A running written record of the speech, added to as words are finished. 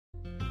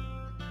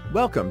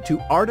Welcome to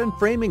Art and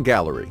Framing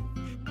Gallery.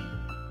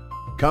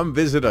 Come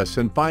visit us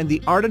and find the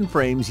art and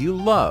frames you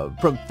love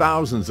from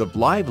thousands of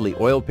lively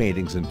oil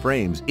paintings and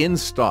frames in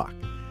stock.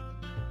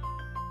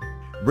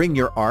 Bring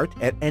your art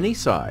at any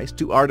size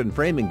to Art and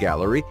Framing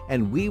Gallery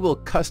and we will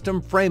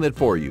custom frame it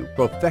for you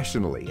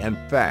professionally and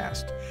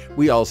fast.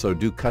 We also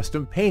do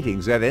custom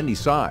paintings at any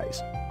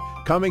size.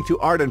 Coming to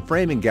Art and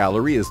Framing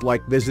Gallery is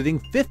like visiting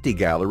 50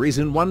 galleries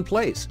in one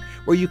place,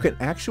 where you can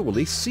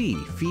actually see,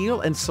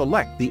 feel, and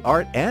select the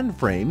art and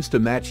frames to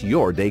match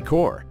your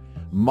decor,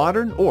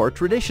 modern or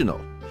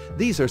traditional.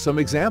 These are some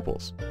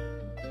examples.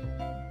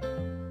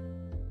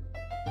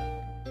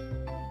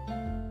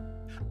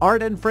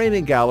 Art and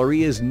Framing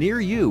Gallery is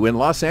near you in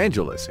Los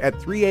Angeles at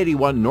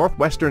 381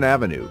 Northwestern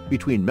Avenue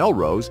between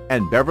Melrose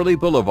and Beverly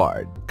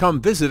Boulevard.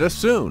 Come visit us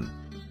soon.